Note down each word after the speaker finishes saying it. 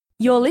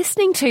You're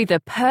listening to the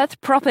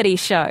Perth Property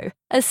Show,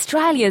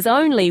 Australia's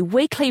only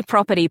weekly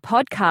property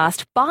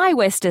podcast by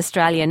West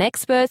Australian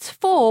experts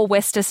for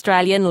West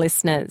Australian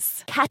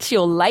listeners. Catch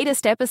your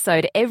latest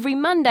episode every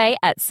Monday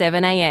at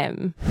 7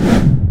 a.m.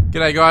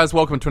 G'day guys,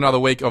 welcome to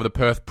another week of the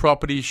Perth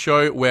Property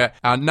Show, where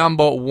our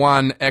number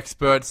one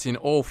experts in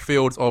all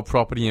fields of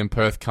property in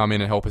Perth come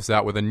in and help us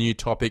out with a new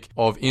topic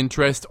of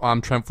interest.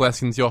 I'm Trent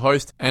Fleskens, your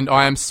host, and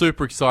I am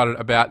super excited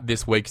about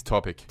this week's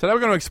topic. Today we're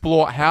going to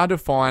explore how to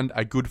find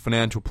a good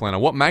financial planner,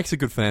 what makes a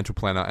good financial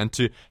planner, and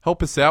to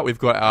help us out, we've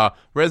got our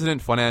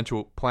resident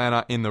financial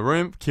planner in the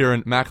room,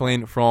 Kieran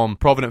Mcerlean from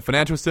Provident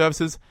Financial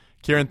Services.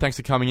 Kieran, thanks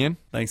for coming in.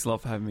 Thanks a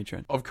lot for having me,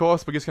 Trent. Of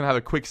course, we're just going to have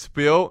a quick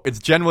spiel. It's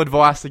general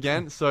advice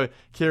again. So,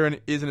 Kieran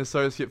is an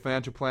associate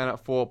financial planner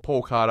for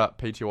Paul Carter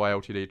Pty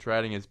Ltd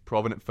Trading as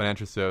Provident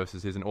Financial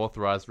Services. He's an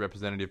authorised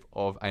representative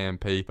of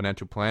AMP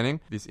Financial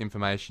Planning. This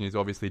information is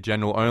obviously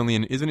general only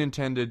and isn't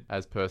intended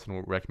as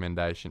personal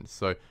recommendations.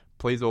 So,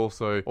 please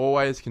also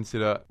always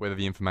consider whether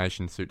the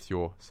information suits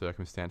your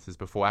circumstances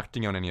before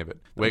acting on any of it.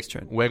 Thanks,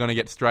 Trent. We're going to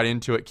get straight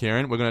into it,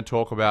 Kieran. We're going to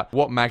talk about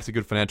what makes a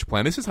good financial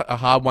plan. This is a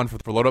hard one for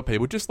a lot of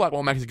people, just like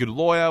what makes a good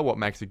lawyer, what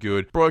makes a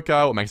good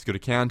broker, what makes a good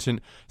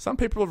accountant. Some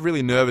people are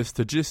really nervous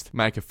to just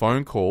make a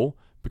phone call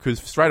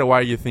because straight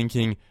away you're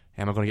thinking,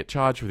 am I going to get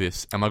charged for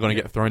this? Am I going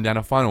to get thrown down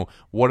a funnel?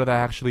 What do they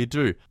actually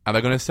do? Are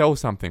they going to sell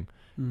something?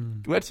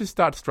 Let's just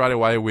start straight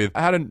away with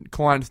how do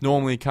clients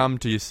normally come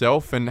to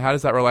yourself and how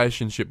does that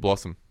relationship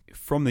blossom?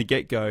 From the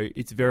get-go,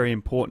 it's very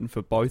important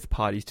for both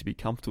parties to be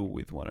comfortable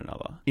with one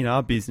another. In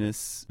our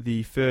business,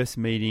 the first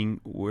meeting,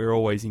 we're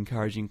always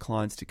encouraging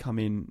clients to come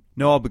in,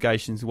 no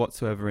obligations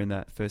whatsoever in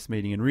that first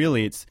meeting. And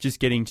really, it's just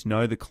getting to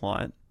know the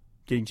client,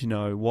 getting to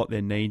know what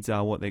their needs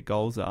are, what their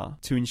goals are,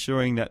 to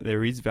ensuring that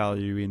there is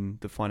value in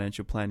the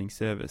financial planning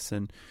service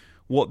and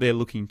what they're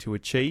looking to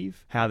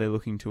achieve, how they're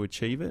looking to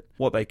achieve it,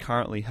 what they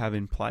currently have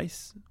in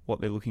place, what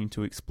they're looking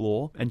to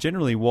explore, and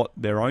generally what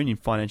their own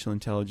financial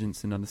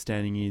intelligence and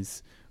understanding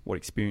is, what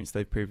experience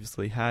they've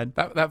previously had.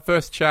 That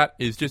first chat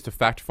is just a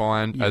fact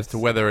find as to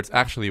whether it's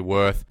actually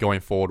worth going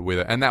forward with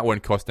it, and that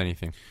won't cost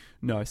anything.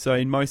 No, so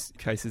in most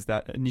cases,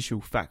 that initial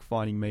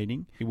fact-finding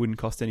meeting, it wouldn't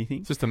cost anything.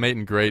 It's just a meet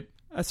and greet.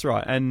 That's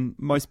right, and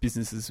most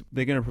businesses,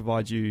 they're going to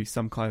provide you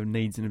some kind of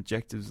needs and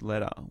objectives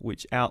letter,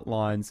 which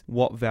outlines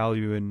what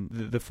value and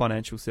the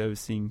financial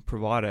servicing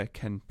provider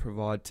can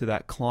provide to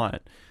that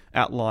client,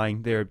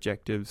 outlining their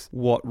objectives,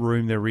 what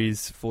room there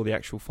is for the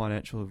actual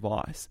financial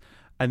advice,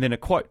 and then a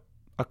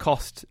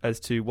cost as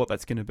to what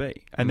that's going to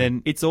be. And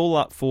then it's all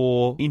up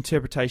for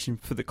interpretation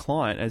for the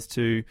client as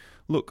to,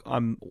 look,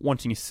 I'm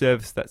wanting a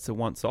service that's a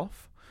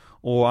once-off,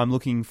 or I'm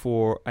looking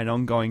for an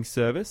ongoing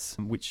service,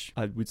 which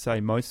I would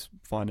say most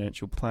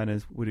financial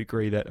planners would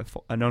agree that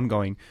an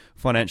ongoing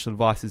financial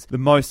advice is the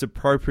most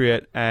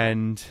appropriate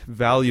and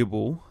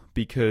valuable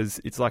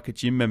because it's like a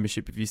gym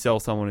membership. If you sell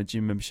someone a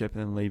gym membership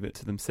and then leave it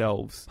to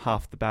themselves,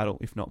 half the battle,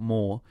 if not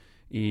more,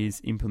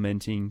 is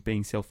implementing,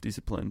 being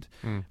self-disciplined,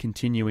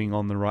 continuing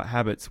on the right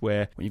habits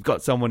where when you've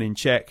got someone in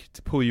check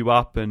to pull you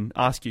up and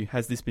ask you,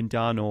 has this been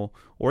done?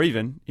 Or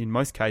even, in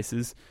most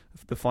cases,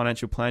 the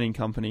financial planning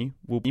company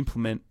will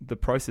implement the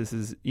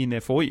processes in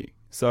there for you.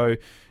 So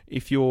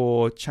if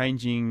you're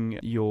changing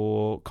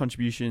your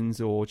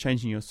contributions or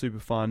changing your super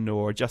fund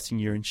or adjusting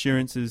your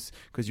insurances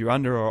because you're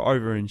under or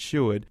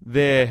over-insured,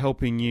 they're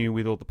helping you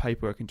with all the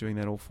paperwork and doing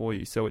that all for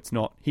you. So it's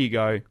not, here you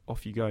go,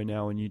 off you go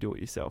now and you do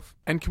it yourself.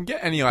 And can we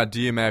get any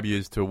idea maybe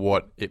as to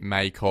what it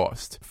may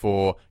cost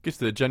for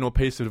just a general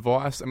piece of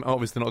advice? I'm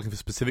obviously not looking for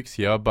specifics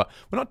here, but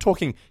we're not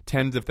talking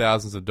tens of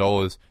thousands of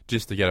dollars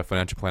just to get a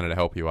financial planner to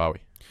help you, are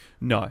we?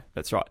 No,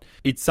 that's right.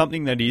 It's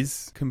something that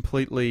is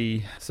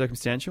completely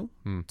circumstantial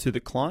to the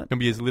client. It can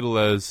be as little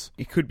as...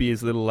 It could be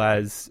as little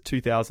as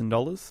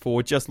 $2,000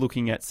 for just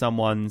looking at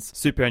someone's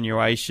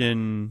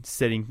superannuation,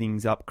 setting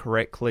things up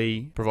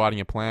correctly.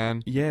 Providing a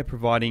plan. Yeah,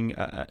 providing...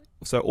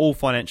 so all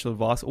financial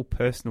advice, all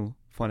personal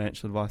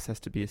financial advice has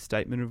to be a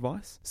statement of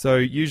advice. So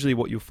usually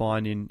what you'll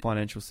find in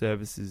financial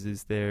services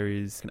is there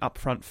is an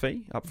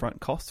upfront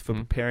cost for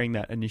preparing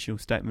that initial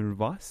statement of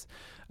advice,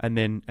 and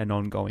then an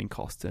ongoing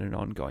cost and an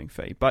ongoing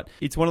fee. But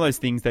it's one of those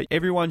things that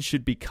everyone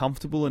should be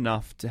comfortable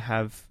enough to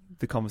have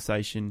the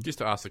conversation. Just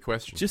to ask the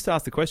question. Just to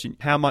ask the question,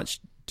 how much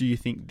do you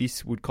think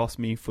this would cost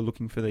me for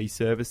looking for these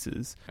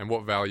services? And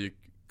what value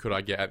could I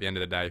get at the end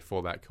of the day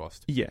for that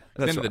cost? Yeah, at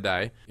the end of the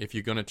day, if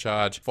you're going to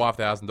charge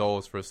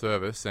 $5,000 for a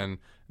service and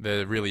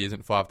there really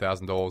isn't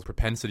 $5,000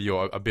 propensity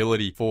or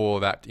ability for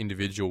that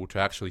individual to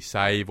actually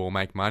save or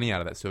make money out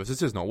of that service,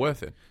 it's just not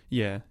worth it.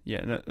 Yeah,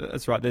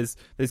 that's right. There's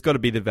got to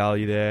be the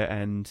value there,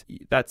 and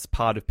that's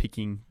part of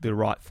picking the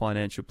right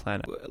financial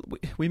planner.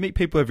 We meet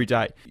people every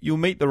day. You'll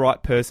meet the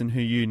right person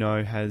who you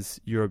know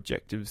has your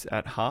objectives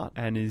at heart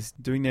and is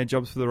doing their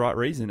jobs for the right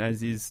reason,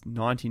 as is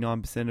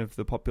 99% of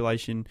the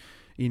population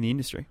in the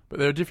industry. But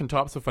there are different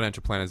types of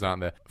financial planners,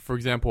 aren't there? For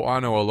example, I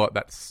know a lot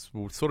that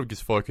will sort of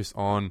just focus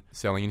on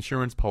selling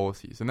insurance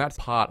policies, and that's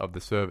part of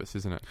the service,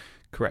 isn't it?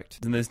 Correct.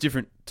 And there's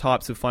different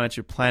types of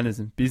financial planners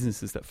and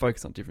businesses that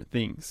focus on different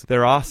things.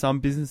 There are some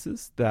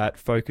businesses that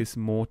focus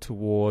more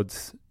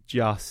towards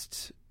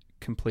just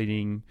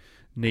completing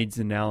needs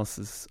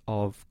analysis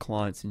of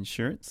clients'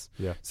 insurance.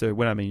 Yeah. So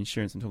when I mean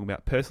insurance, I'm talking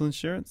about personal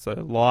insurance, so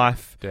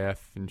life,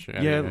 Death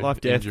insurance. yeah,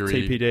 life, death,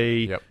 injury,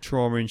 TPD, yep.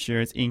 trauma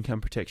insurance,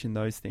 income protection,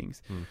 those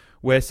things.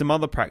 Where some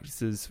other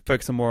practices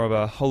focus on more of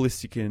a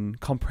holistic and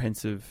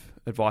comprehensive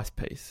advice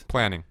piece.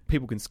 Planning.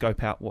 People can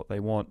scope out what they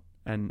want,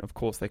 and of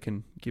course they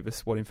can give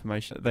us what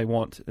information they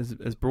want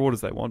as broad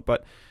as they want,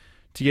 but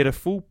to get a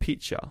full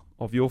picture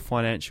of your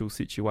financial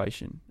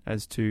situation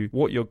as to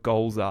what your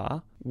goals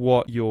are,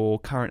 what your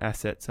current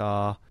assets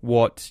are,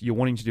 what you're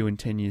wanting to do in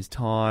 10 years'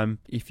 time,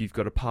 if you've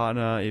got a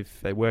partner, if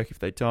they work, if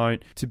they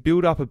don't, to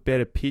build up a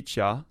better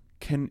picture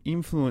can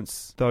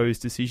influence those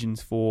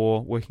decisions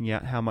for working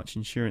out how much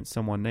insurance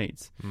someone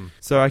needs.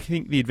 So I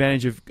think the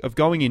advantage of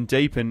going in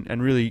deep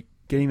and really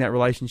getting that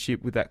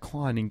relationship with that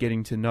client and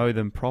getting to know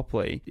them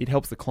properly, it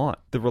helps the client.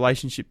 The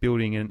relationship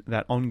building and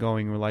that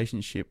ongoing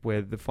relationship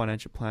where the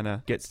financial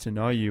planner gets to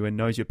know you and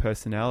knows your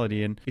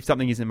personality, and if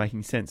something isn't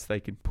making sense, they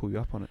can pull you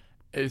up on it.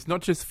 It's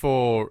not just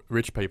for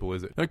rich people,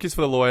 is it? Not just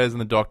for the lawyers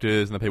and the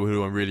doctors and the people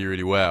who are doing really,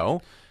 really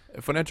well.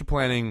 Financial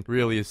planning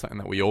really is something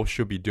that we all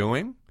should be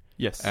doing.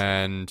 Yes.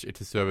 And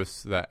it's a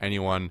service that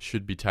anyone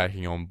should be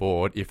taking on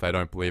board if they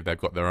don't believe they've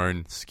got their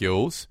own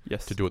skills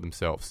to do it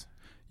themselves.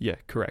 Yeah,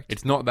 correct.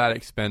 It's not that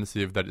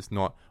expensive that it's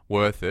not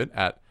worth it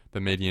at the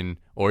median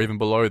or even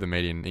below the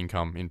median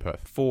income in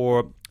Perth.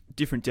 For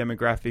different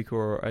demographic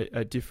or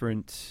a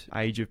different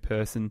age of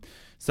person,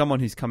 someone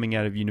who's coming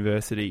out of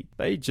university,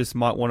 they just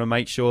might want to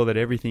make sure that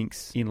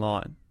everything's in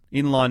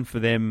line for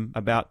them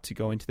about to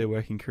go into their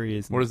working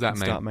careers. What does that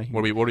mean?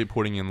 What are we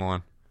putting in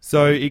line?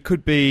 So it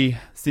could be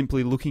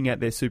simply looking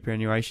at their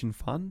superannuation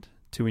fund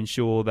to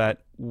ensure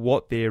that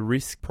what their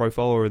risk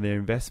profile or their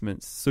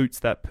investments suits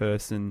that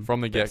person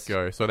from the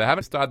get-go. So they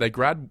haven't started their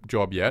grad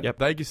job yet. Yep.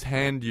 They just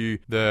hand you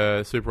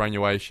the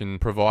superannuation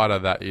provider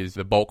that is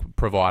the bulk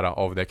provider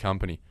of their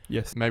company.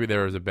 Yes. Maybe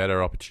there is a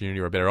better opportunity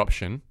or a better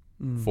option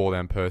for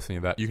them personally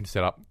that you can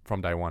set up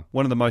from day one.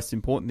 One of the most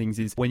important things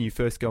is when you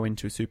first go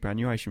into a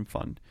superannuation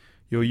fund,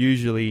 you're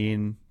usually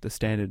in the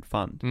standard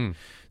fund.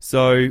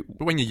 So,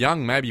 but when you're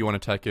young, maybe you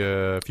want to take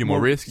a few more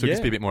risks or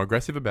just be a bit more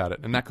aggressive about it.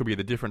 And that could be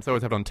the difference. They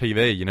always have it on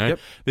TV, you know. Yep.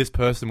 This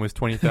person was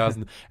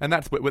 20,000. And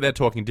that's where they're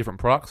talking different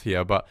products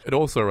here. But it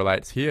also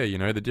relates here, you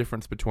know, the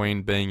difference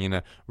between being in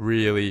a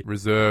really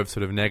reserved,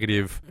 sort of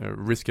negative,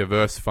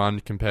 risk-averse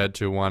fund compared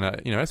to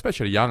one, you know,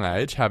 especially at a young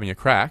age, having a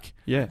crack.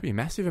 Yeah. It'd be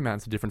massive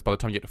amounts of difference by the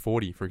time you get to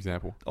 40, for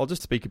example. I'll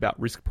just speak about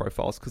risk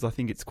profiles because I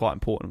think it's quite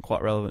important,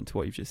 quite relevant to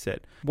what you've just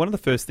said. One of the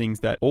first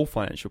things that all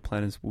financial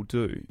planners will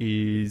do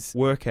is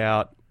work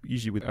out,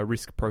 usually with a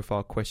risk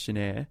profile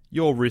questionnaire,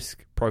 your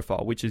risk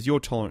profile, which is your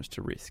tolerance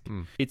to risk.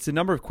 It's a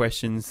number of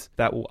questions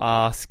that will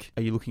ask,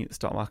 are you looking at the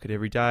stock market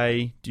every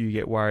day? Do you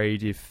get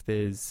worried if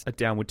there's a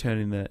downward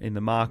turn in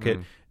the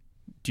market?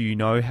 Do you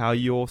know how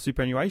your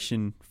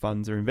superannuation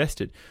funds are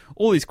invested?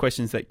 All these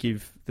questions that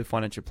give the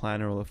financial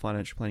planner or the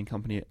financial planning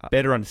company a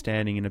better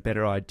understanding and a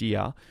better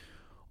idea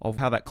of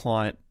how that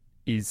client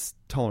is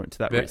tolerant to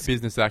that risk. Their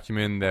business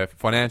acumen, their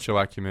financial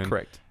acumen.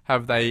 Correct.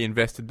 Have they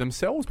invested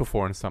themselves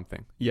before in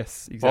something?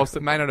 Yes, exactly. Whilst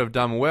it may not have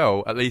done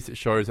well, at least it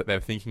shows that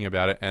they're thinking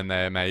about it and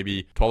they may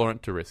be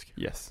tolerant to risk.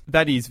 Yes,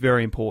 that is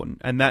very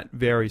important, and that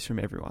varies from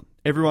everyone.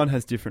 Everyone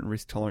has different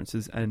risk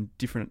tolerances and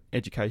different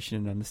education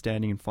and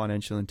understanding and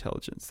financial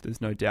intelligence, there's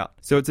no doubt.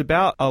 So it's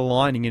about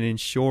aligning and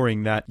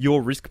ensuring that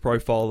your risk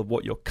profile of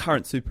what your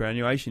current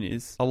superannuation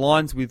is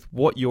aligns with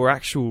what your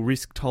actual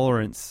risk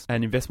tolerance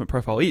and investment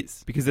profile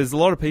is. Because there's a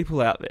lot of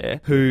people out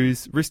there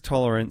whose risk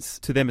tolerance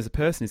to them as a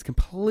person is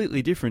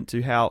completely different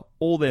to how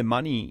all their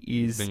money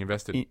is being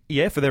invested.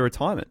 For their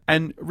retirement.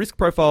 And risk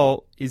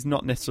profile is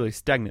not necessarily a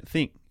stagnant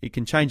thing. It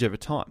can change over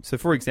time. So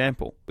for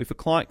example, if a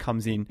client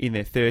comes in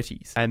their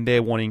 30s and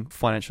they're wanting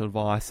financial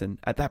advice, and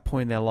at that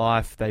point in their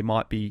life, they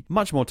might be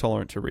much more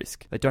tolerant to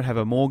risk. They don't have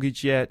a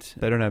mortgage yet.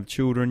 They don't have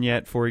children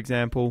yet, for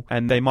example,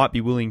 and they might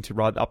be willing to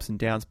ride the ups and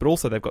downs, but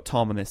also they've got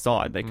time on their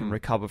side. They can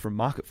recover from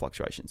market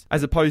fluctuations.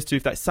 As opposed to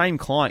if that same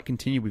client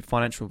continued with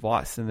financial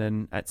advice and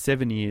then at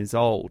 70 years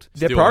old,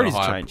 their priorities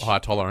change. High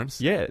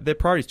tolerance. Yeah, their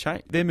priorities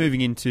change. They're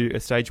moving into a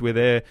stage where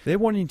they're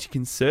wanting to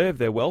conserve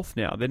their wealth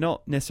now. They're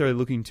not necessarily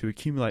looking to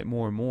accumulate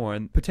more and more,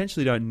 and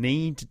potentially don't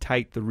need to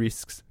take the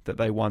risks that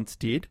they once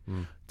did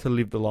to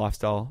live the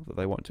lifestyle that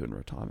they want to in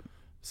retirement.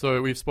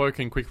 So we've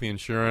spoken quickly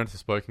insurance, we've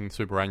spoken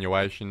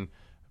superannuation,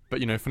 but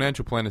you know,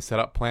 financial planners set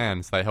up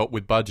plans. They help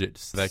with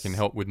budgets. They can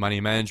help with money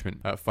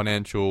management,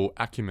 financial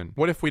acumen.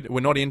 What if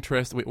we're not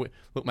interested?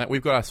 Look, mate,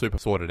 we've got our super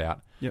sorted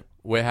out. Yep.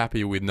 We're We're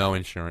happy with no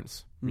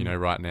insurance. You know,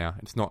 right now,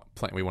 it's not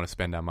something we want to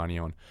spend our money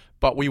on,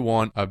 but we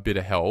want a bit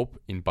of help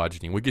in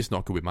budgeting. We're just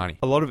not good with money.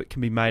 A lot of it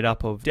can be made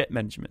up of debt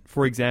management.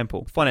 For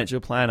example, a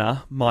financial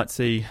planner might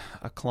see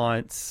a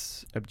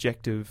client's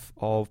objective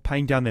of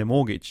paying down their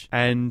mortgage,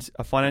 and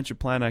a financial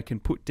planner can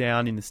put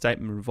down in the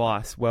statement of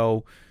advice,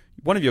 well,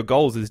 one of your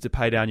goals is to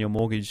pay down your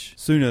mortgage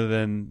sooner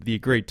than the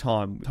agreed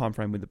time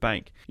frame with the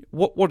bank.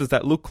 What does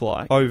that look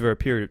like over a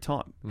period of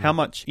time? How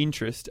much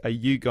interest are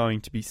you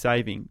going to be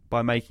saving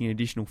by making an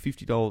additional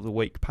 $50 a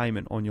week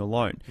payment on your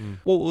loan?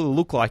 What will it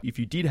look like if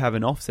you did have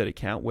an offset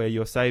account where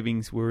your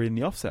savings were in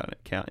the offset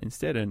account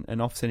instead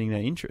and offsetting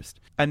that interest?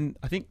 And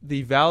I think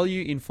the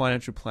value in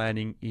financial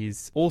planning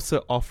is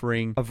also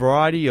offering a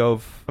variety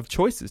of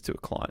choices to a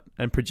client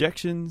and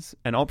projections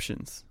and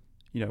options.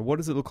 What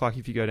does it look like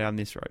if you go down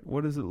this road?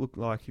 What does it look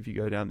like if you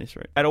go down this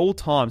road? At all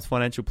times,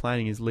 financial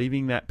planning is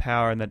leaving that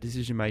power and that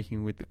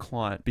decision-making with the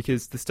client,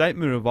 because the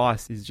statement of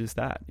advice is just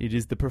that. It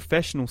is the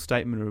professional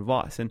statement of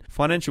advice. And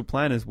financial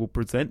planners will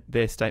present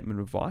their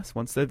statement of advice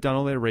once they've done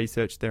all their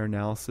research, their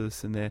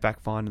analysis and their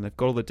fact find, and they've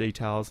got all the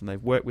details and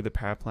they've worked with a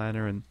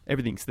paraplanner and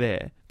everything's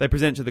there. They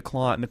present to the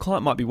client, and the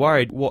client might be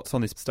worried what's on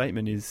this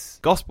statement is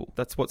gospel.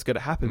 That's what's going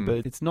to happen.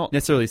 But it's not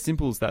necessarily as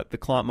simple as that. The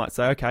client might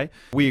say, okay,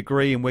 we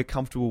agree and we're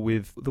comfortable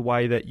with the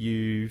way that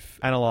you've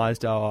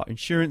analysed our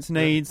insurance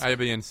needs. A,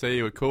 B and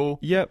C were cool.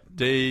 Yep.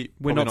 D,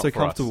 we're not so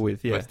comfortable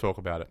with. Yeah. Let's talk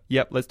about it.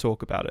 Yep, let's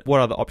talk about it. What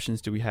other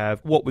options do we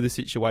have? What would the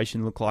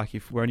situation look like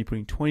if we're only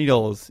putting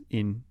 $20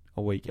 in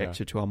a week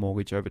extra to our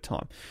mortgage over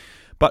time?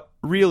 But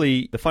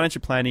really, the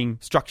financial planning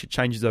structure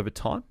changes over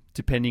time,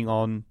 depending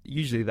on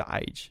usually the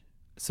age.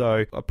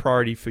 So a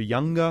priority for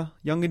younger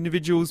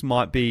individuals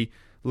might be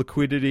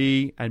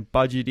liquidity and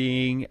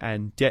budgeting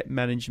and debt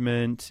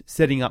management,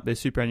 setting up their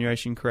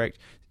superannuation correct,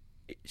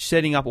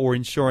 setting up or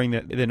ensuring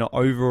that they're not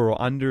over or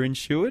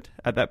underinsured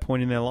at that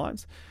point in their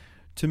lives,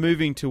 to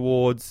moving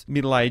towards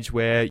middle age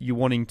where you're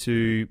wanting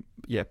to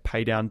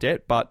pay down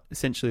debt, but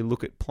essentially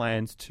look at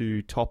plans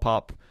to top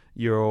up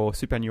your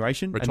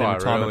superannuation and then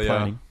retirement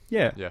planning.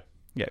 Yeah.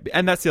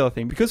 And that's the other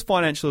thing, because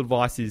financial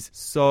advice is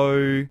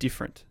so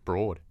different,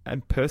 broad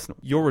and personal.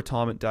 Your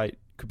retirement date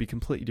could be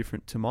completely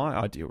different to my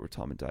ideal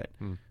retirement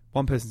date.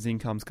 One person's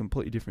income is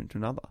completely different to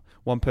another.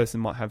 One person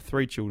might have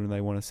 3 children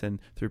they want to send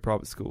through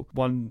private school.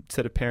 One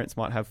set of parents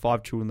might have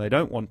 5 children they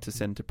don't want to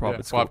send to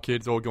private school. 5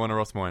 kids all going to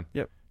Rossmoyne.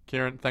 Yep.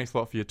 Kieran, thanks a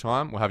lot for your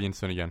time. We'll have you in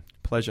soon again.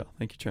 Pleasure.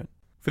 Thank you, Trent.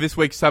 For this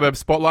week's Suburb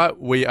Spotlight,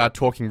 we are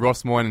talking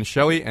Rossmoyne and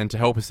Shelley, and to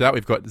help us out,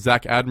 we've got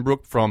Zac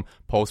Addenbrooke from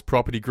Pulse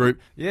Property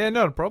Group. Yeah,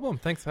 not a problem.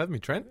 Thanks for having me,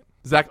 Trent.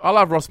 Zac, I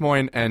love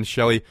Rossmoyne and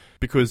Shelley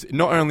because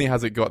not only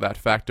has it got that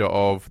factor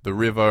of the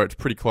river, it's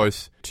pretty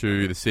close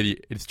to the city,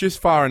 it's just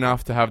far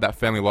enough to have that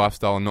family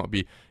lifestyle and not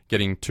be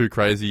getting too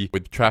crazy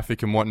with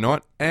traffic and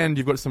whatnot. And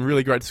you've got some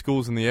really great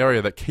schools in the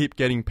area that keep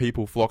getting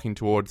people flocking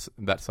towards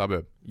that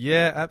suburb.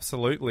 Yeah,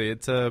 absolutely.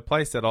 It's a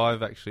place that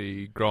I've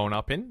actually grown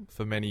up in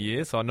for many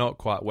years, so I know it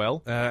quite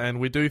well. And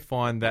we do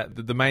find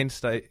that the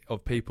mainstay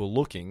of people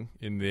looking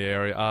in the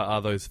area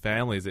are those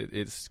families.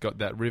 It's got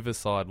that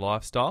riverside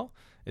lifestyle.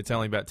 It's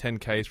only about 10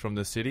 k's from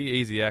the city,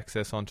 easy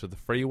access onto the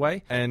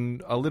freeway,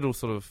 and a little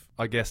sort of,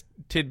 I guess,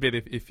 tidbit,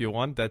 if you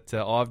want, that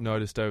I've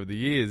noticed over the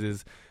years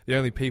is the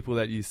only people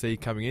that you see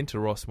coming into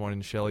Rossmoyne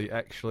and Shelley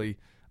actually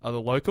are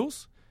the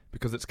locals,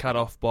 because it's cut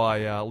off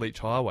by Leach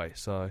Highway,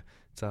 so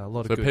it's a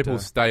lot of good... So people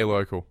stay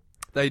local?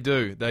 They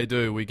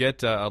do. We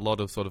get a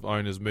lot of sort of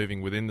owners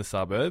moving within the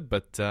suburb,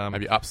 but...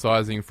 maybe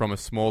upsizing from a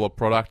smaller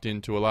product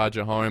into a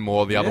larger home,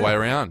 or the other way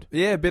around?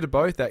 Yeah, a bit of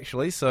both,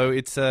 actually. So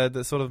it's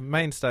the sort of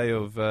mainstay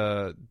of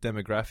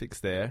demographics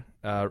there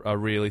are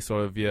really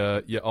sort of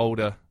your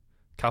older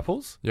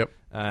couples,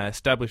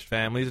 established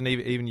families, and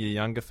even your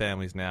younger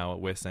families now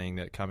we're seeing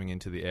that coming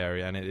into the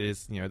area. And it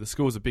is, the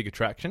school's a big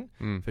attraction,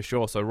 for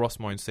sure. So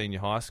Rossmoyne Senior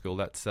High School,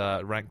 that's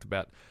ranked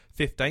about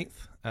 15th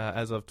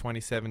as of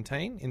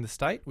 2017 in the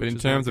state. But in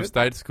terms of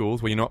state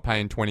schools where you're not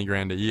paying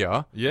 $20,000 a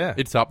year,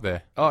 it's up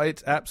there. Oh,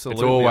 it's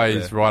absolutely. It's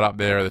always right up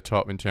there at the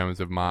top in terms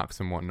of marks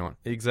and whatnot.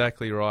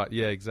 Exactly right.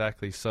 Yeah,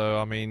 exactly. So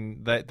I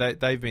mean,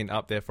 they've been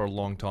up there for a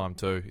long time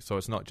too. So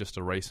it's not just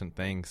a recent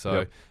thing.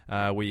 So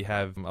we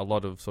have a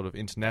lot of sort of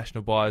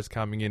international buyers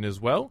coming in as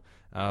well.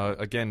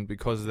 Again,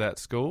 because of that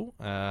school,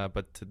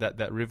 but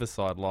that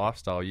riverside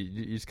lifestyle,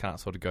 you just can't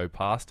sort of go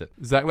past it.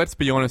 Zac, let's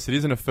be honest, it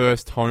isn't a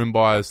first home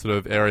buyer's sort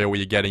of area where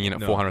you're getting in at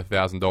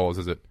 $400,000,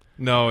 is it?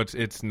 No,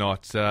 it's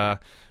not. The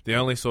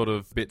only sort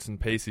of bits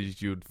and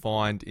pieces you'd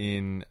find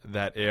in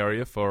that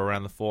area for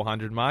around the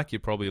 400 mark,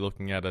 you're probably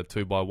looking at a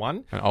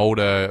 2x1. An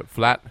older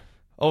flat?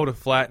 Older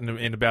flat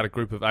in about a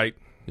group of 8,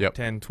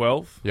 10,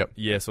 12. Yep.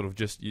 Yeah, sort of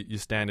just your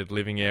standard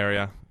living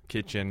area,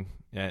 kitchen,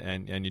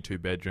 and your 2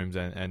 bedrooms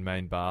and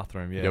main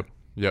bathroom,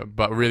 Yep,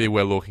 but really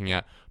we're looking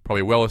at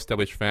probably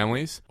well-established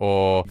families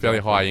or fairly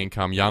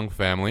high-income young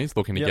families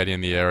looking to get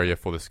in the area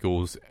for the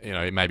schools,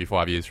 maybe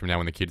 5 years from now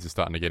when the kids are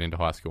starting to get into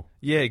high school.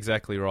 Yeah,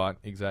 exactly right,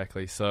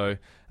 exactly. So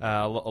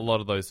a lot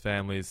of those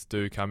families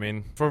do come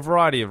in for a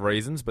variety of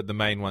reasons, but the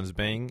main ones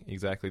being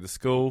exactly the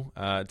school.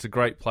 It's a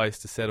great place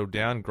to settle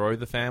down, grow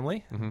the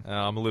family.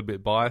 I'm a little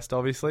bit biased,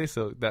 obviously,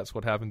 so that's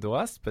what happened to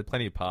us, but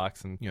plenty of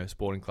parks and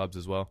sporting clubs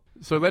as well.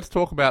 So let's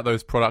talk about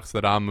those products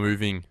that are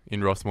moving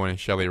in Rossmoyne and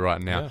Shelley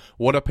right now.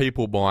 What are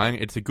people buying?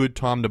 It's a good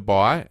time to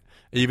buy,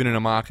 even in a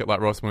market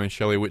like Rossmoyne and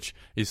Shelley, which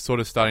is sort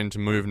of starting to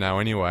move now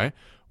anyway.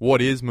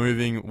 What is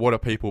moving? What are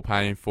people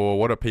paying for?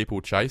 What are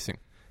people chasing?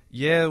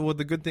 Yeah, well,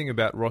 the good thing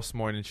about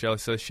Rossmoyne and Shelley,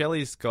 so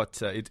Shelley's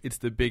got, it's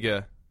the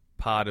bigger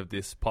part of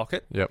this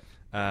pocket. Yep.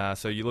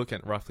 So you look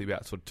at roughly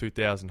about sort of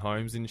 2,000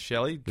 homes in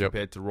Shelley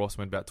compared to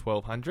Rossmoyne about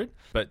 1,200.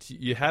 But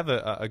you have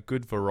a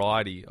good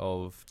variety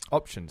of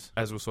options.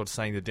 As we're sort of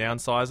saying, the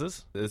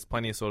downsizers, there's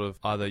plenty of sort of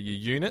either your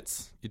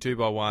units, your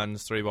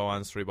 2x1s,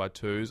 3x1s,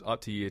 3x2s,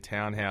 up to your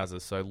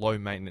townhouses, so low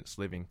maintenance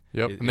living.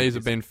 Yep, and these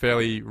have been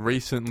fairly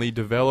recently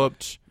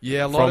developed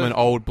from an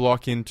old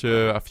block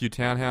into a few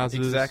townhouses.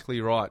 Exactly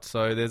right.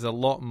 So there's a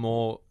lot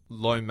more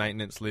low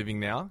maintenance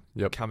living now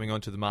coming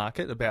onto the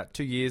market. About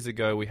 2 years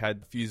ago, we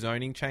had a few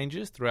zoning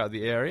changes throughout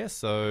the area.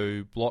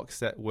 So blocks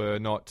that were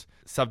not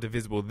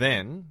subdivisible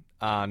then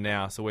are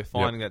now. So we're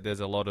finding that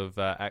there's a lot of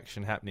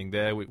action happening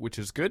there, which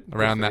is good.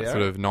 Around that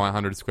sort of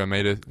 900 square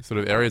metre sort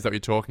of areas that we're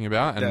talking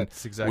about. And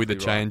that's exactly with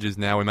the changes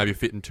now, we maybe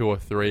fitting 2 or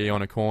 3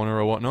 on a corner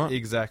or whatnot.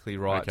 Exactly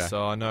right. Okay.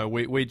 So I know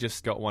we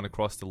just got one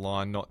across the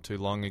line not too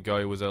long ago.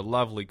 It was a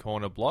lovely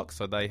corner block,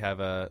 so they have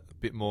a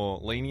bit more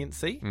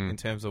leniency in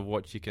terms of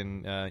what you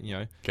can,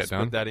 Get split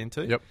done. that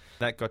into. Yep.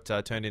 That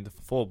got turned into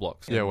 4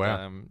 blocks. Yeah,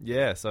 and,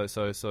 wow.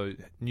 So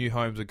new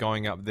homes are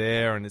going up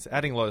there, and it's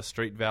adding a lot of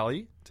street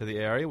value to the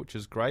area, which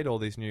is great, all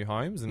these new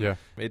homes. And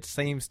it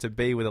seems to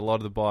be with a lot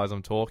of the buyers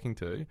I'm talking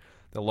to,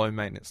 the low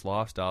maintenance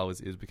lifestyle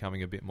is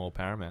becoming a bit more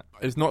paramount.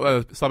 It's not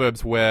the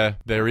suburbs where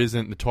there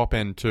isn't the top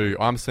end too.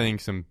 I'm seeing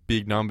some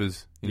big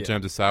numbers in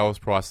terms of sales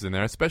prices in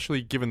there,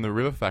 especially given the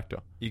river factor.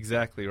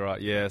 Exactly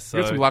right, yeah. So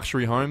you got some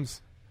luxury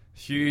homes.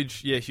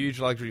 Huge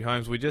luxury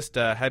homes. We just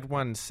had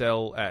one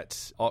sell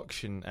at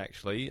auction,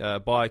 actually,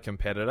 by a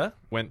competitor.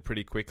 Went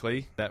pretty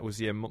quickly. That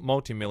was,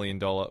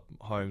 multi-million-dollar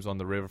homes on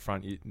the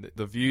riverfront.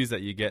 The views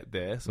that you get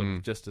there,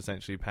 just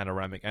essentially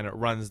panoramic, and it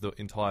runs the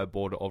entire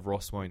border of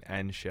Rossmoyne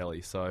and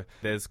Shelley. So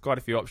there's quite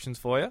a few options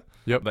for you.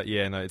 Yep. But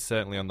it's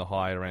certainly on the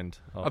higher end.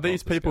 Are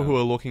these people who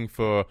are looking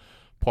for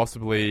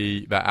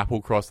possibly that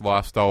Applecross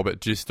lifestyle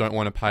but just don't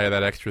want to pay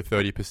that extra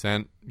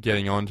 30%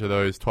 getting onto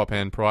those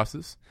top-end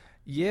prices?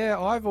 Yeah,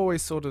 I've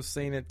always sort of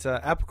seen it.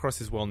 Applecross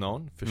is well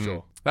known, for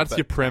sure. That's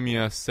your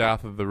premier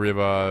south of the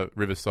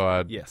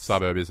riverside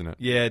suburb, isn't it?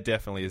 Yeah,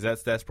 definitely is.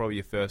 That's probably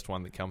your first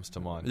one that comes to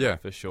mind. Yeah,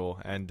 for sure.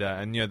 And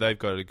they've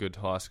got a good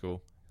high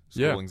school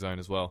schooling zone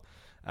as well.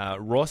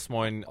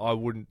 Rossmoyne, I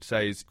wouldn't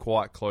say is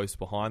quite close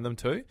behind them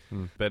too,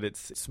 but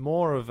it's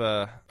more of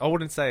a, I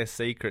wouldn't say a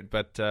secret,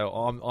 but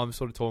I'm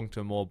sort of talking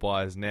to more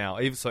buyers now.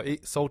 Even so,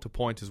 Salter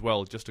Point as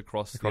well, just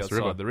across the other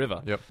side of the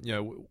river. Yep.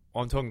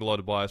 I'm talking to a lot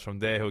of buyers from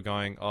there who are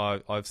going,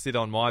 I've sit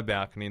on my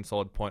balcony in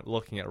Salter Point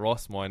looking at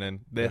Rossmoyne,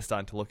 and they're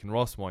starting to look in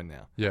Rossmoyne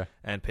now. Yeah.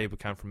 And people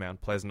come from Mount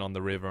Pleasant on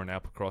the river and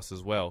Applecross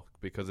as well,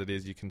 because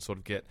you can sort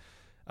of get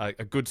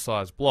a good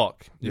sized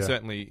block. You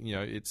certainly,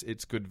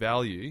 it's good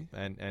value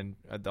and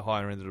at the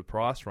higher end of the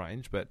price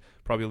range, but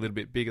probably a little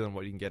bit bigger than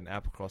what you can get in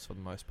Applecross for the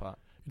most part.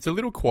 It's a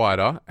little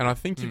quieter, and I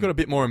think you've got a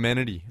bit more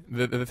amenity.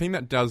 The thing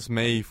that does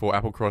me for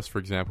Applecross, for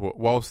example,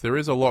 whilst there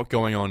is a lot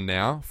going on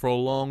now, for a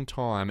long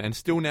time, and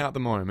still now at the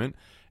moment,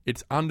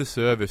 it's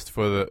underserviced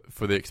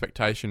for the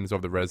expectations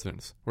of the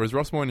residents. Whereas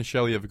Rossmoyne and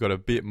Shelley have got a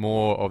bit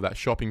more of that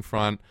shopping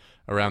front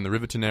around the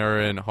Riverton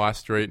area and High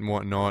Street and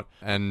whatnot,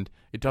 and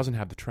it doesn't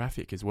have the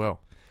traffic as well.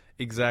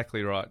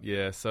 Exactly right,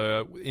 yeah.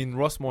 So in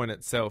Rossmoyne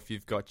itself,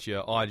 you've got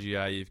your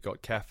IGA, you've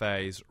got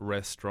cafes,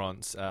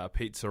 restaurants,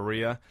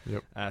 pizzeria.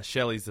 Yep.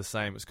 Shelley's the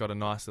same. It's got a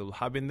nice little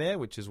hub in there,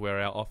 which is where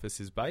our office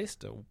is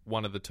based,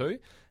 one of the two.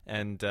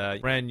 And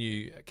brand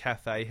new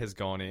cafe has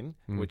gone in,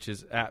 which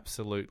is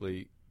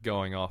absolutely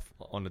going off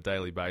on a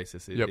daily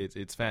basis.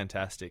 It's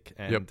fantastic.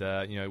 And,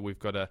 we've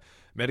got a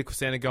medical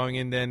centre going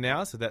in there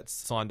now, so that's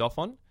signed off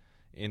on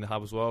in the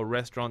hub as well.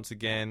 Restaurants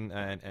again,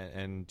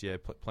 and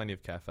plenty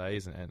of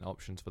cafes and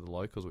options for the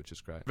locals, which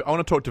is great. I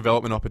want to talk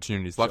development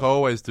opportunities. Like I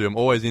always do, I'm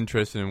always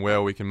interested in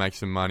where we can make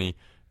some money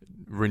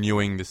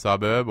renewing the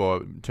suburb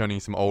or turning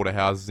some older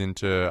houses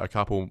into a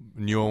couple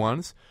newer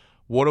ones.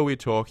 What are we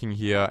talking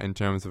here in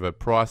terms of a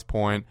price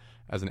point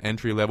as an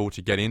entry level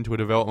to get into a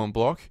development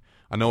block?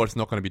 I know it's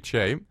not going to be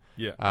cheap,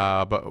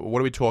 but what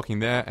are we talking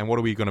there, and what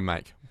are we going to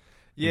make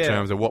in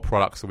terms of what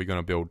products are we going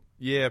to build?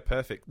 Yeah,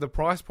 perfect. The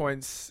price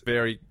points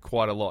vary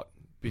quite a lot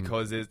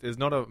because there's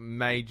not a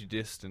major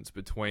distance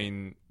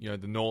between the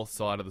north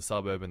side of the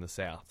suburb and the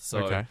south.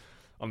 So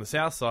on the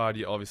south side,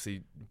 you're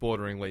obviously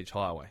bordering Leach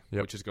Highway,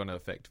 which is going to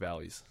affect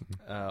values.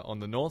 On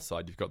the north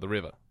side, you've got the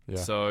river.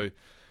 So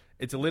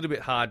it's a little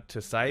bit hard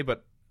to say,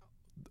 but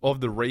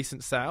of the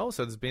recent sales,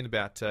 so there's been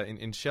about,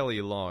 in Shelley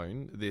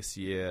alone this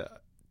year,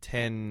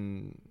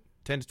 10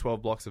 to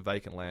 12 blocks of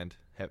vacant land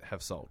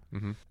have sold.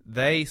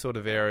 They sort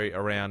of vary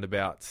around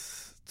about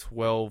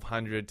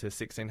 1,200 to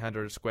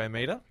 1,600 square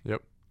metre.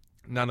 Yep.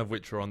 None of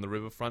which are on the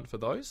riverfront for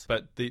those.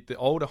 But the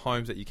older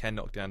homes that you can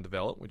knock down,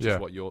 develop, which is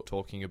what you're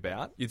talking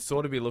about, you'd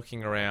sort of be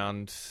looking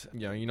around,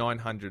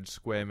 900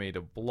 square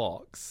metre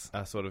blocks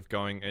are sort of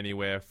going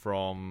anywhere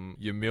from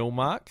your mil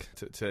mark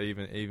to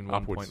even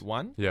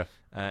 1.1. Yeah.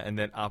 and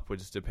then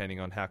upwards depending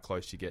on how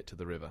close you get to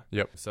the river.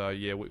 Yep. So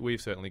yeah,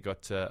 we've certainly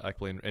got a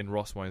couple in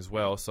Rossmoyne as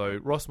well. So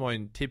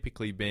Rossmoyne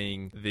typically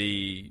being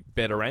the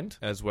better end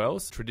as well,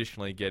 so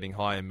traditionally getting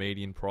higher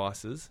median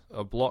prices.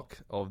 A block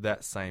of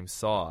that same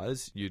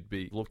size, you'd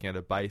be looking at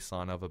a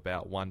baseline of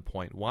about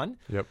 1.1.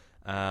 Yep.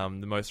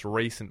 The most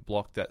recent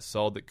block that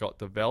sold that got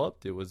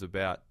developed, it was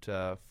about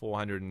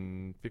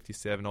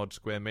 457 odd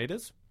square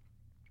metres.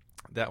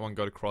 That one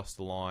got across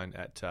the line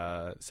at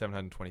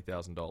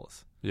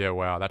 $720,000. Yeah,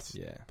 wow, that's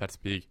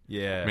big.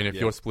 Yeah. I mean, if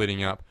you're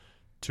splitting up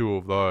two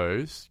of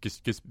those,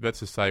 just let's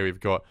just say we've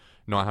got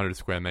 900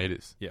 square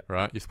metres,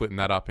 right? You're splitting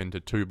that up into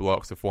two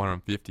blocks of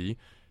 450,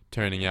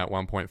 turning out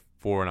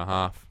 1.4 and a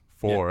half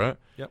for it.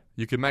 Yep.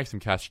 You could make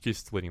some cash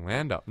just splitting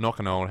land up,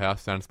 knocking an old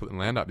house down and splitting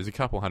land up. There's a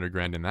couple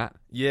 $100,000 in that.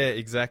 Yeah,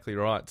 exactly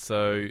right.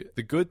 So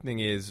the good thing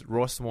is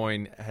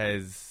Rossmoyne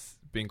has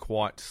been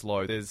quite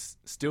slow. There's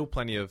still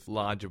plenty of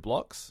larger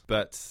blocks,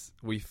 but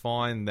we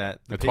find that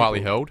They're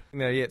tightly held?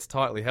 Yeah, it's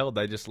tightly held.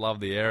 They just love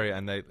the area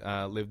and they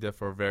lived there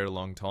for a very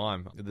long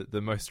time.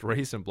 The most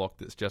recent block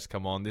that's just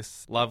come on,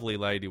 this lovely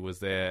lady was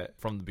there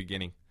from the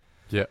beginning.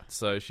 Yeah.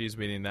 So she's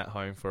been in that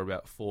home for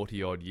about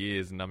 40 odd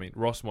years. And I mean,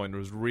 Rossmoyne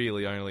was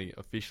really only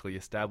officially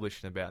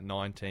established in about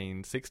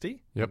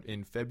 1960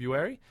 in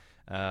February.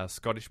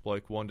 Scottish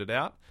bloke wandered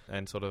out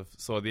and sort of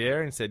saw the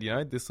area and said,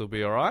 this will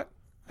be all right.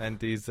 And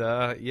he's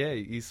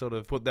he sort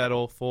of put that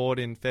all forward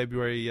in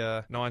February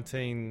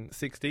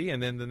 1960,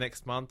 and then the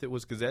next month it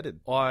was gazetted.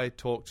 I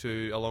talked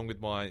to, along with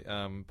my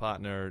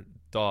partner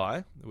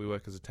Di, we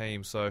work as a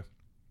team, so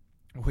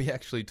we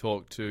actually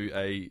talked to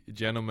a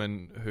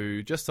gentleman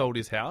who just sold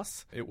his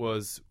house. It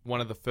was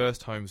one of the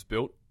first homes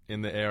built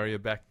in the area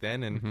back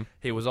then, and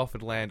he was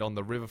offered land on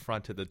the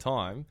riverfront at the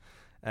time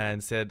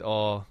and said,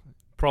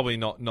 probably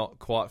not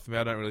quite for me.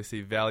 I don't really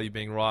see value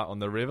being right on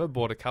the river.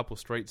 Bought a couple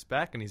streets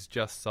back and he's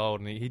just sold.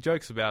 And he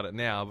jokes about it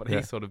now, but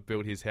he sort of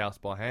built his house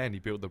by hand.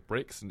 He built the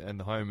bricks and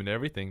the home and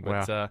everything.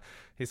 But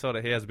he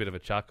has a bit of a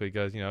chuckle. He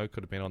goes, it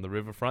could have been on the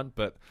riverfront,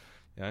 but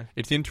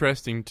It's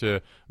interesting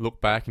to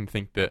look back and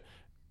think that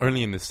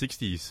only in the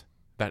 60s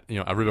that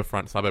a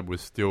riverfront suburb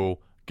was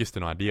still just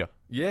an idea.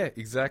 Yeah,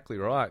 exactly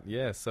right.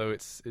 Yeah, so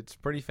it's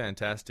pretty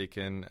fantastic.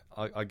 And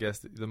I guess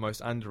the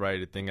most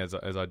underrated thing, as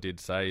I did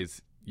say,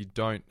 is you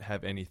don't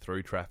have any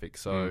through traffic.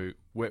 So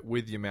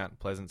with your Mount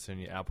Pleasance and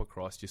your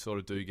Applecross, you sort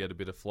of do get a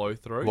bit of flow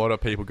through. A lot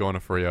of people going to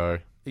Freo.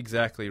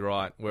 Exactly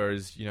right.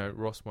 Whereas,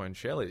 Rossmoyne and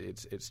Shelley,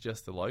 it's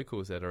just the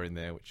locals that are in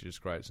there, which is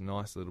great. It's a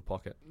nice little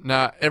pocket.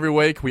 Now, every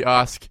week we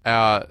ask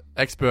our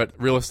expert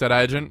real estate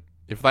agent,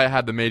 if they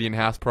had the median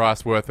house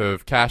price worth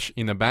of cash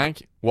in the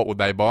bank, what would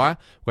they buy?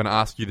 We're going to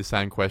ask you the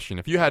same question.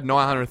 If you had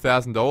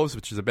 $900,000,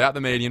 which is about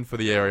the median for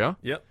the area,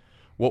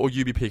 what would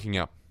you be picking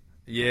up?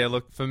 Yeah,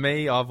 look, for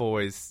me, I've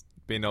always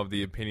been of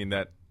the opinion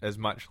that as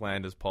much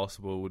land as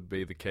possible would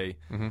be the key.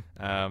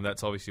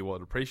 That's obviously what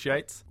it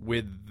appreciates.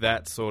 With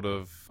that sort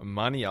of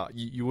money,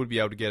 you would be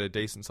able to get a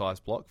decent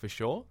sized block for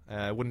sure.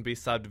 It wouldn't be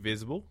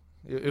subdivisible.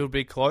 It would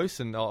be close,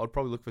 and I'd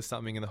probably look for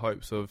something in the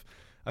hopes of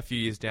a few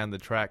years down the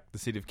track, the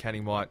city of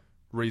Canning might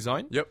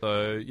rezone. Yep.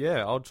 So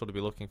yeah, I'd sort of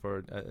be looking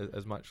for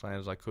as much land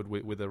as I could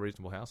with a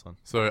reasonable house on.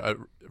 So a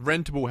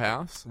rentable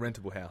house.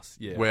 Rentable house,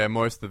 yeah. Where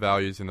most of the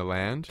value is in the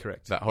land.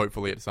 Correct. That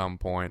hopefully at some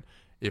point,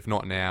 if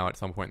not now, at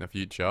some point in the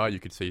future, you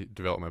could see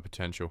development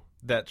potential.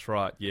 That's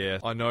right, yeah.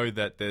 I know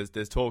that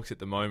there's talks at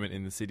the moment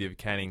in the city of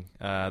Canning.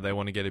 They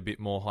want to get a bit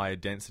more higher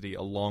density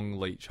along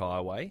Leach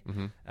Highway.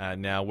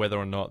 Now, whether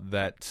or not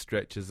that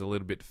stretches a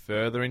little bit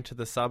further into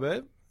the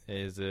suburb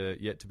is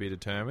yet to be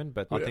determined.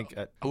 But I think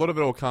a lot of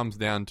it all comes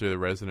down to the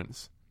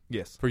residents.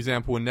 Yes. For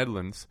example, in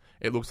Netherlands,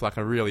 it looks like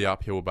a really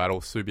uphill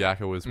battle.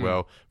 Subiaco as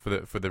well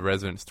for the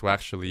residents to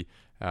actually.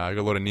 Got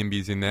a lot of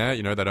NIMBYs in there.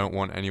 They don't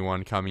want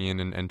anyone coming in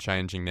and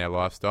changing their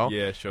lifestyle.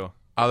 Yeah, sure.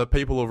 Are the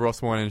people of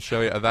Rossmoyne and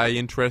Shelley, are they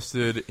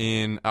interested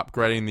in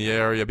upgrading the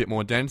area a bit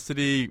more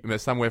density,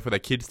 somewhere for their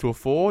kids to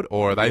afford,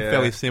 or are they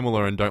fairly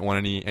similar and don't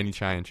want any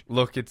change?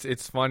 Look,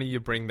 it's funny you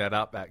bring that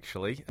up,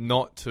 actually.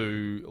 Not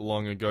too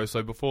long ago,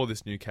 so before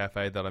this new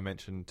cafe that I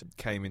mentioned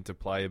came into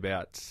play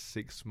about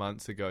 6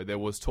 months ago, there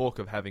was talk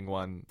of having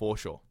one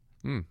foreshore.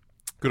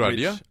 Good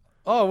idea.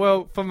 Oh,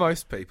 well, for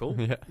most people,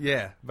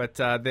 yeah. But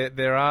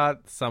there are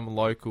some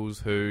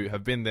locals who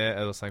have been there,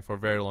 as I was saying, for a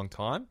very long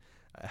time,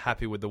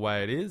 happy with the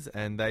way it is,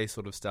 and they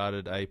sort of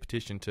started a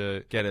petition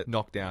to get it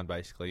knocked down,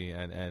 basically,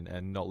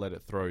 and not let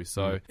it through.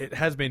 So it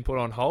has been put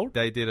on hold.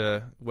 They did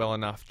a well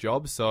enough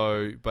job,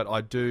 but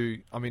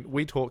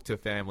we talk to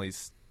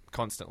families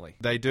constantly.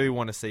 They do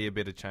want to see a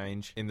bit of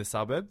change in the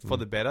suburb for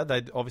the better.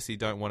 They obviously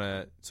don't want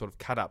to sort of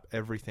cut up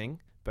everything,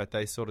 but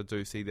they sort of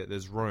do see that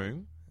there's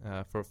room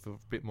for a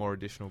bit more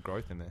additional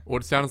growth in there. Well,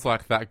 it sounds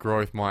like that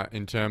growth might,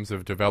 in terms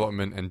of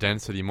development and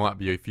density, might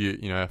be a few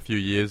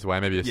years away,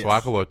 maybe a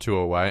cycle or two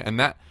away, and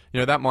that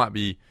might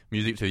be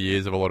music to the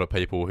ears of a lot of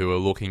people who are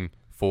looking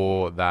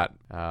for that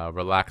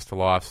relaxed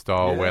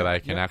lifestyle where they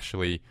can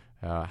actually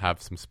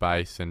have some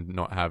space and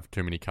not have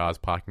too many cars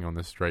parking on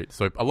the street.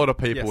 So a lot of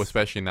people, Yes.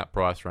 especially in that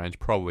price range,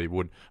 probably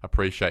would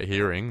appreciate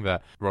hearing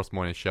that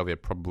Rossmoyne and Shelley are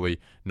probably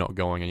not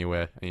going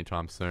anywhere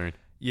anytime soon.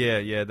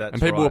 Yeah, that's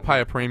And people right. will pay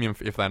a premium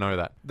if they know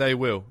that. They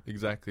will,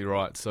 exactly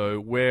right.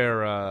 So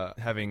we're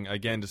having,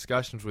 again,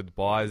 discussions with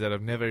buyers that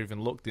have never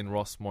even looked in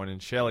Rossmoyne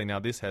and Shelley. Now,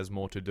 this has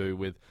more to do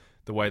with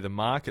the way the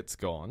market's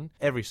gone.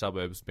 Every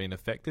suburb's been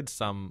affected,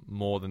 some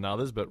more than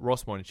others, but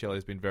Rossmoyne and Shelley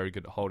has been very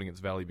good at holding its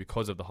value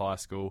because of the high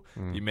school,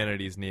 the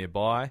amenities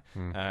nearby,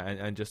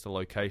 and just the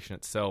location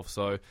itself.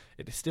 So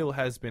it still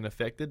has been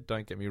affected,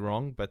 don't get me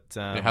wrong, but...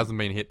 It hasn't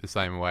been hit the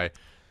same way.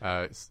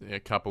 It's a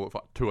couple of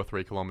 2 or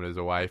 3 kilometres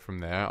away from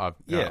there, on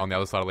the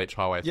other side of Leach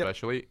Highway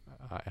especially,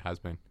 it has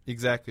been.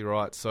 Exactly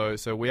right. So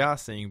we are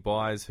seeing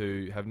buyers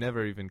who have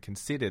never even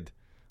considered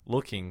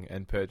looking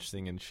and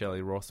purchasing in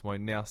Shelley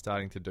Rossmoyne now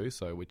starting to do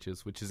so, which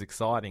is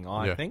exciting,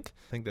 I think.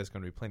 I think there's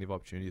going to be plenty of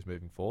opportunities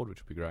moving forward,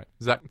 which will be great.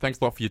 Zach, thanks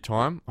a lot for your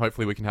time.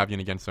 Hopefully we can have you in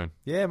again soon.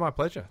 Yeah, my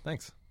pleasure.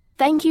 Thanks.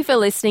 Thank you for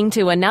listening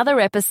to another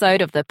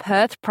episode of the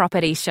Perth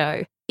Property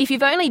Show. If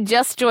you've only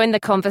just joined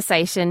the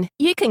conversation,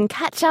 you can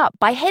catch up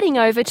by heading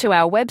over to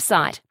our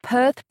website,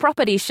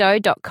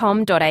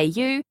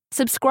 perthpropertyshow.com.au,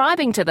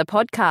 subscribing to the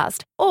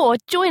podcast, or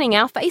joining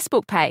our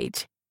Facebook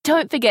page.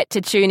 Don't forget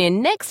to tune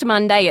in next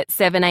Monday at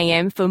 7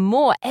 a.m. for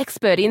more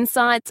expert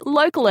insights,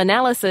 local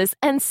analysis,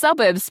 and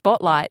suburb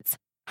spotlights.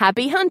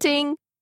 Happy hunting!